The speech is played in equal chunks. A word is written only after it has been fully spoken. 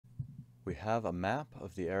We have a map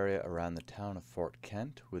of the area around the town of Fort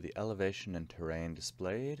Kent with the elevation and terrain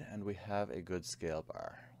displayed, and we have a good scale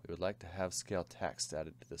bar. We would like to have scale text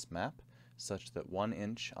added to this map, such that 1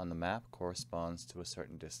 inch on the map corresponds to a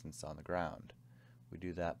certain distance on the ground. We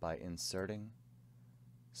do that by inserting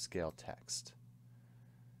scale text.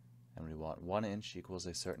 And we want 1 inch equals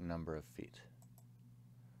a certain number of feet.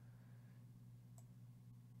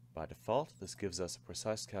 By default, this gives us a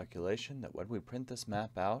precise calculation that when we print this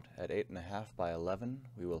map out at 8.5 by 11,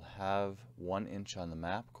 we will have 1 inch on the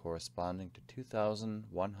map corresponding to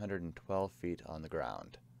 2,112 feet on the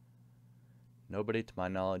ground. Nobody, to my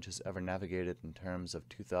knowledge, has ever navigated in terms of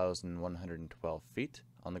 2,112 feet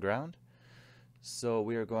on the ground, so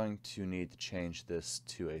we are going to need to change this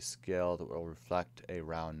to a scale that will reflect a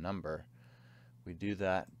round number. We do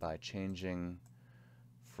that by changing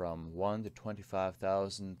from 1 to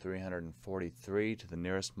 25,343 to the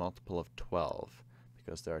nearest multiple of 12.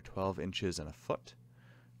 Because there are 12 inches in a foot,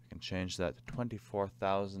 we can change that to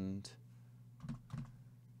 24,000,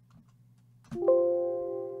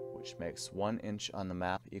 which makes 1 inch on the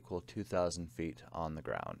map equal 2,000 feet on the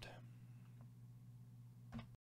ground.